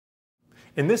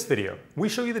In this video, we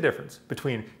show you the difference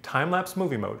between time-lapse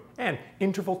movie mode and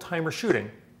interval timer shooting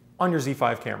on your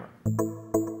Z5 camera.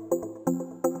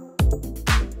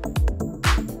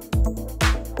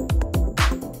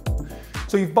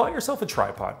 So you've bought yourself a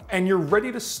tripod and you're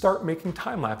ready to start making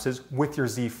time lapses with your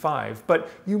Z5, but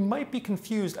you might be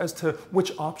confused as to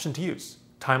which option to use,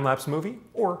 time-lapse movie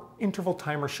or interval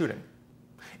timer shooting.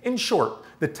 In short,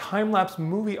 the time-lapse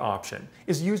movie option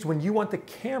is used when you want the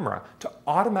camera to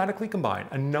automatically combine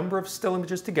a number of still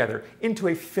images together into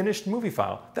a finished movie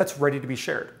file that's ready to be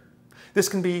shared. This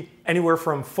can be anywhere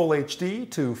from full HD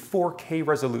to 4K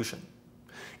resolution.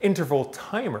 Interval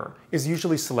timer is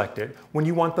usually selected when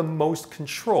you want the most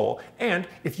control and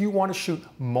if you want to shoot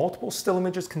multiple still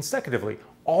images consecutively,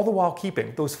 all the while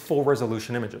keeping those full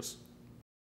resolution images.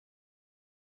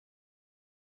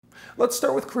 Let's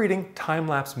start with creating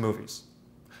time-lapse movies.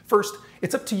 First,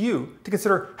 it's up to you to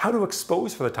consider how to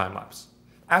expose for the time-lapse.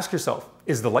 Ask yourself,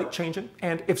 is the light changing?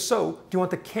 And if so, do you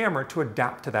want the camera to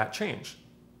adapt to that change?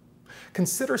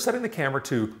 Consider setting the camera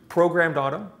to programmed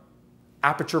auto,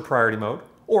 aperture priority mode,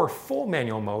 or full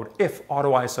manual mode if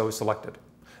auto ISO is selected.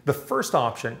 The first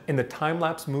option in the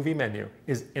time-lapse movie menu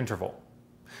is interval.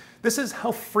 This is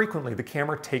how frequently the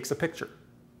camera takes a picture.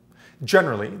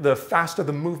 Generally, the faster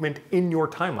the movement in your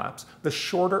time-lapse, the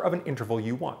shorter of an interval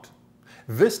you want.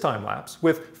 This time-lapse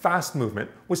with fast movement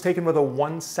was taken with a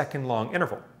 1 second long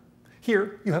interval.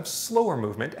 Here, you have slower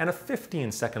movement and a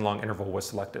 15-second long interval was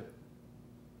selected.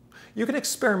 You can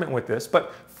experiment with this,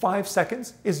 but 5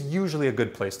 seconds is usually a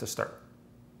good place to start.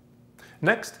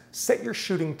 Next, set your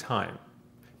shooting time.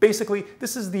 Basically,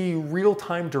 this is the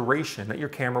real-time duration that your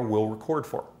camera will record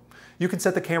for. You can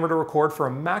set the camera to record for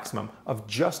a maximum of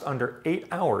just under 8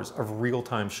 hours of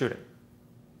real-time shooting.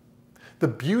 The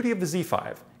beauty of the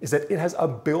Z5 is that it has a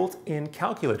built-in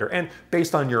calculator, and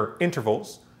based on your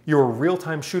intervals, your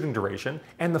real-time shooting duration,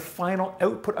 and the final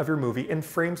output of your movie in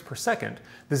frames per second,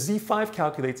 the Z5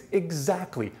 calculates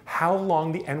exactly how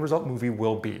long the end result movie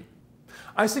will be.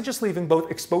 I suggest leaving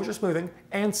both exposure smoothing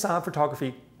and silent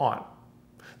photography on.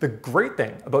 The great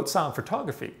thing about silent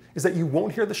photography is that you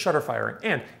won't hear the shutter firing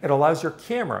and it allows your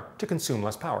camera to consume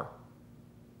less power.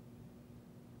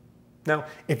 Now,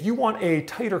 if you want a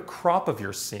tighter crop of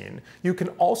your scene, you can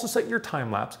also set your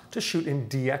time-lapse to shoot in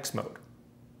DX mode.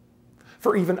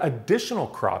 For even additional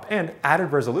crop and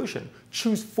added resolution,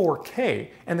 choose 4K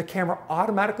and the camera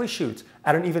automatically shoots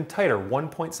at an even tighter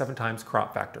 1.7 times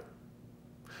crop factor.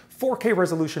 4K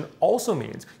resolution also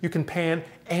means you can pan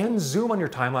and zoom on your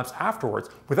time-lapse afterwards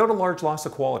without a large loss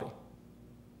of quality.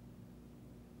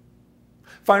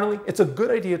 Finally, it's a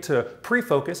good idea to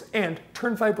pre-focus and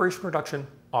turn vibration reduction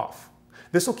off.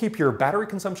 This will keep your battery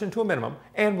consumption to a minimum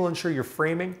and will ensure your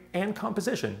framing and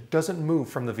composition doesn't move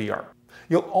from the VR.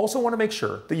 You'll also want to make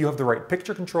sure that you have the right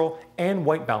picture control and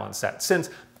white balance set,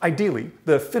 since ideally,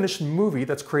 the finished movie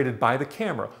that's created by the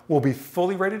camera will be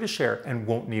fully ready to share and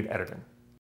won't need editing.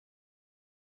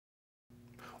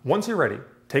 Once you're ready,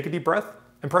 take a deep breath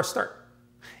and press start.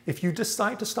 If you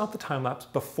decide to stop the time-lapse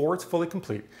before it's fully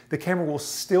complete, the camera will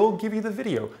still give you the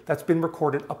video that's been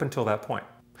recorded up until that point.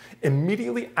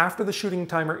 Immediately after the shooting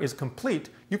timer is complete,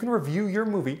 you can review your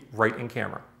movie right in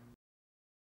camera.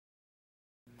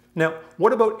 Now,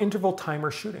 what about interval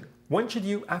timer shooting? When should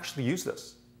you actually use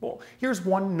this? Well, here's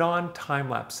one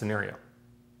non-time-lapse scenario.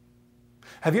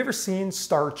 Have you ever seen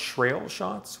star trail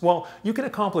shots? Well, you can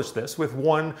accomplish this with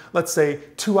one, let's say,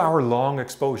 2-hour long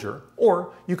exposure,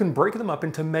 or you can break them up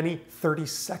into many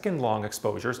 30-second long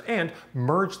exposures and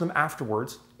merge them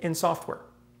afterwards in software.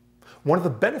 One of the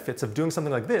benefits of doing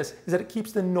something like this is that it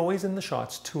keeps the noise in the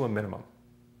shots to a minimum.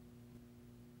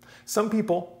 Some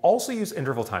people also use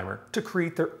interval timer to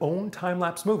create their own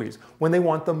time-lapse movies when they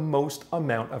want the most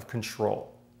amount of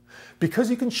control. Because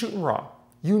you can shoot in RAW,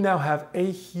 you now have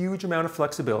a huge amount of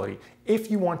flexibility if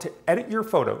you want to edit your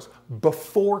photos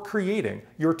before creating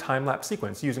your time-lapse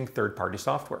sequence using third-party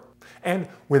software. And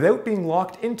without being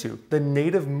locked into the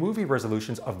native movie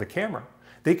resolutions of the camera,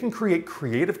 they can create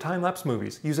creative time-lapse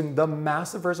movies using the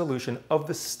massive resolution of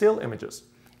the still images.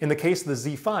 In the case of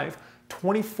the Z5,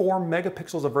 24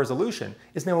 megapixels of resolution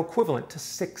is now equivalent to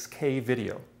 6K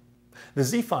video. The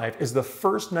Z5 is the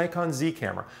first Nikon Z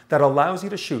camera that allows you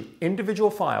to shoot individual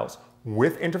files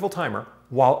with interval timer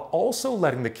while also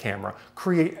letting the camera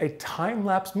create a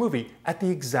time-lapse movie at the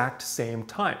exact same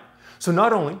time. So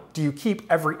not only do you keep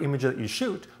every image that you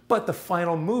shoot, but the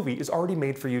final movie is already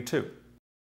made for you too.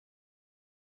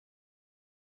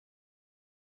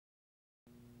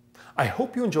 I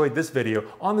hope you enjoyed this video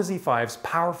on the Z5's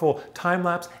powerful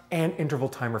time-lapse and interval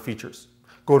timer features.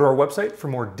 Go to our website for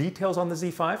more details on the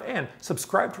Z5 and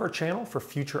subscribe to our channel for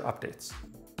future updates.